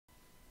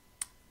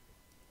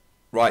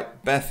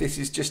Right, Beth, this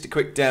is just a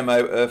quick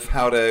demo of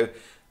how to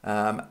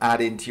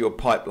add into your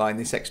pipeline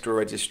this extra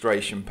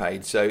registration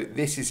page. So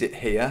this is it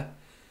here.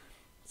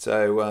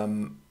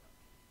 So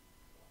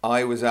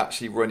I was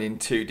actually running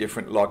two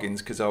different logins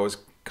because I was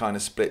kind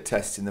of split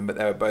testing them, but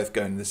they were both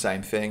going to the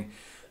same thing.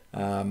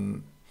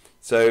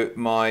 So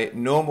my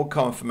normal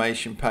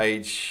confirmation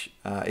page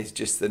is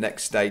just the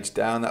next stage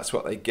down. That's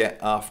what they get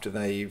after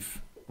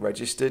they've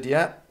registered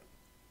yet.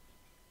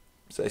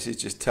 So this is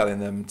just telling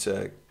them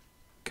to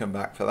come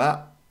back for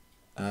that.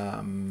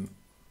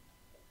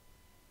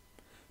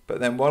 But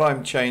then what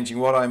I'm changing,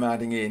 what I'm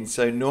adding in,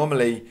 so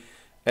normally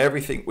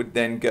everything would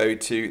then go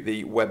to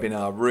the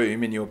webinar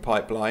room in your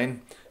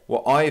pipeline.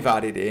 What I've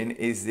added in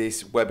is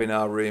this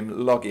webinar room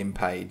login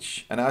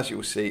page, and as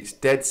you'll see, it's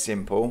dead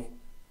simple.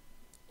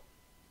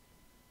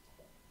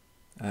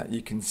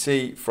 You can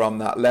see from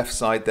that left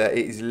side there,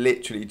 it is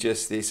literally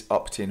just this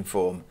opt-in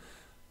form.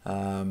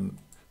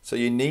 So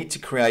you need to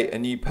create a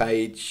new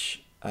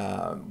page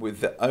with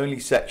the only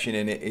section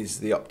in it is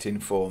the opt-in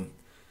form.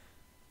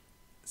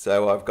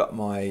 So I've got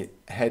my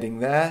heading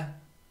there,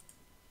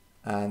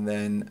 and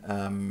then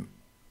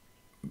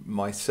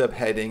my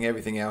subheading,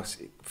 everything else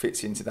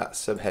fits into that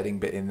subheading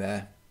bit in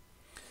there.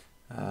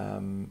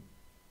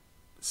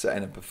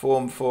 Setting up a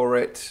form for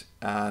it,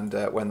 and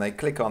when they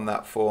click on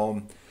that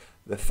form,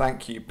 the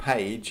thank you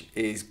page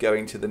is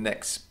going to the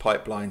next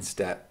pipeline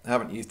step. I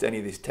haven't used any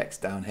of this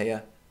text down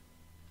here.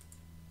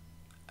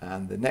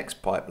 And the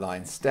next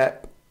pipeline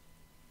step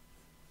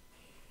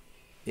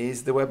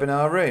is the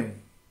webinar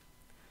room.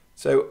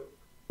 So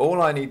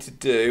all I need to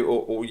do,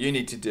 or all you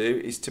need to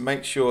do, is to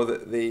make sure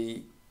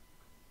that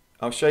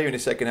I'll show you in a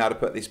second how to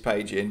put this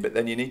page in, but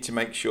then you need to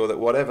make sure that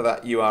whatever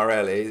that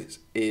URL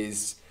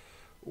is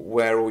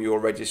where all your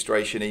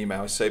registration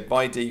emails. So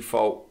by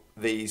default,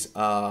 these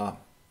are,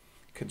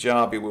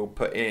 Kajabi will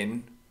put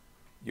in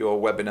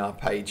your webinar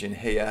page in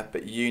here,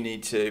 but you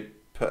need to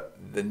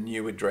put the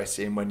new address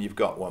in when you've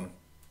got one.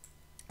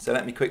 So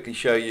let me quickly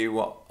show you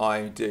what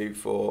I do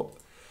for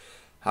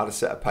how to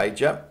set a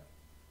page up.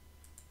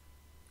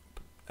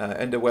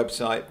 Under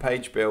website,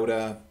 page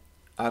builder,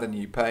 add a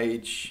new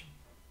page.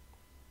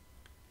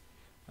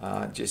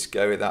 Just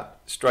go with that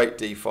straight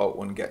default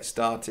one, get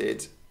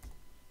started.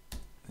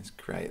 Let's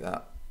create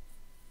that.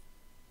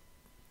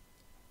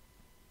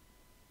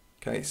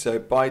 Okay, so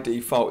by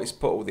default it's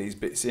put all these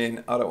bits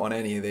in. I don't want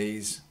any of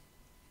these,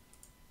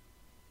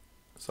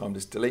 so I'm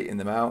just deleting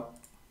them out.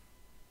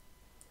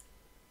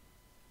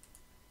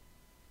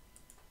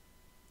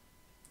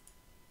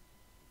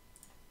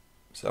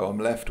 So I'm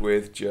left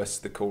with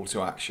just the call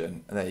to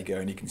action, and there you go,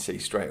 and you can see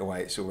straight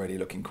away it's already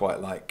looking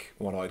quite like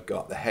what I'd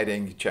got. The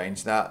heading, you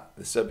change that,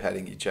 the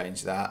subheading, you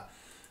change that,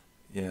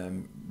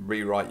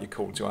 rewrite your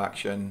call to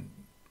action,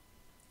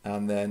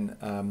 and then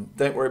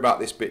don't worry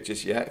about this bit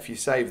just yet. If you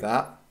save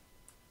that,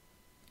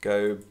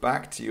 go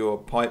back to your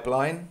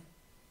pipeline,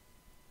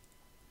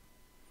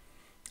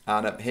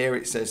 and up here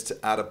it says to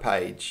add a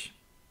page.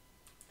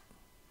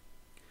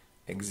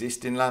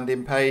 Existing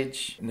landing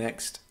page,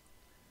 next.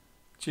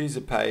 Choose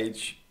a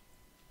page,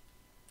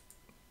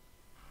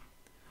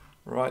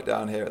 right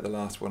down here at the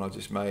last one I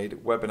just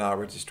made, webinar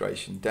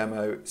registration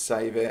demo,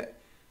 save it.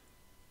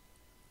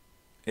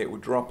 It will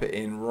drop it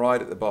in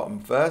right at the bottom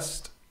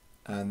first,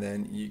 and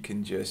then you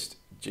can just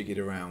jig it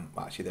around.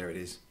 Actually, there it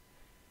is.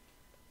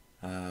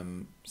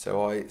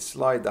 So I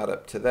slide that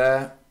up to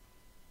there.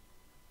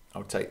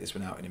 I'll take this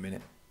one out in a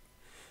minute.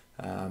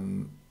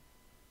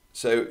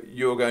 So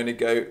you're going to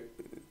go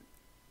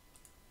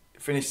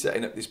finish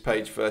setting up this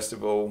page first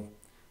of all.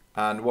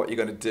 And what you're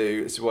going to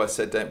do, this is why I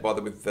said don't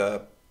bother with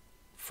the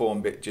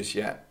form bit just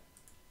yet,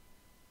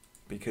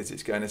 because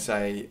it's going to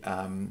say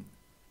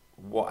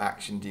what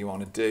action do you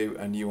want to do,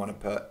 and you want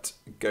to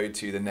go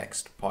to the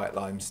next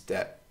pipeline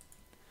step,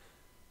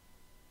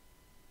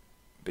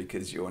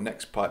 because your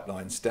next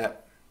pipeline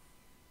step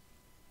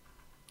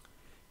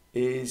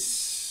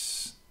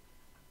is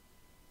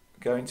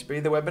going to be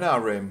the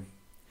webinar room.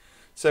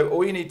 So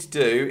all you need to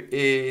do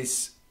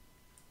is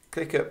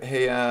click up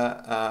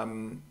here,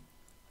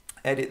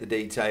 edit the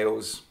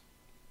details,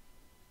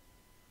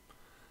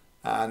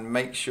 and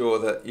make sure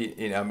that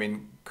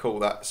call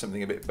that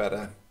something a bit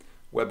better,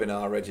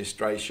 webinar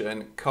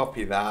registration,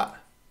 copy that,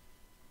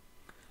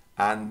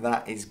 and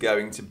that is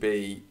going to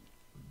be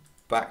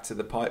back to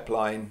the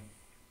pipeline.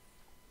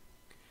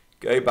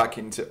 Go back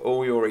into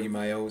all your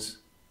emails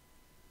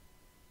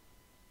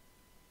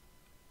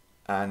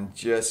and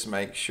just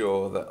make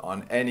sure that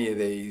on any of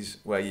these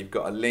where you've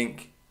got a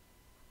link,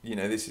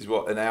 this is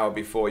what, an hour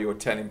before you're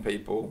telling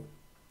people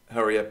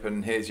hurry up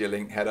and here's your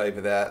link, head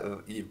over there,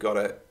 you've got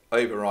to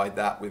override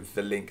that with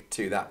the link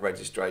to that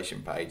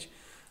registration page.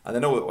 And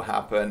then all that will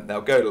happen,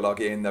 they'll go to log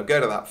in, they'll go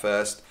to that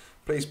first,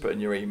 please put in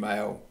your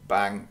email,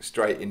 bang,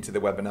 straight into the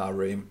webinar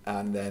room,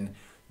 and then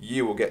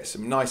you will get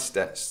some nice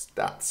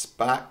stats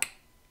back,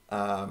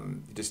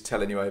 just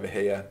telling you over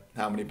here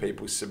how many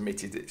people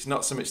submitted. It's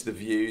not so much the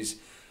views,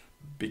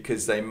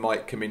 because they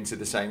might come into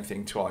the same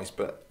thing twice,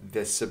 but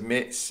the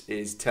submits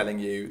is telling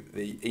you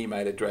the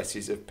email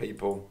addresses of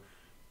people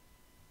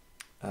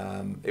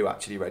who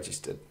actually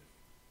registered.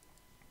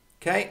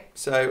 Okay,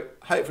 so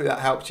hopefully that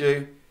helped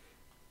you.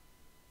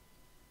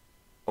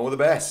 All the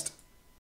best.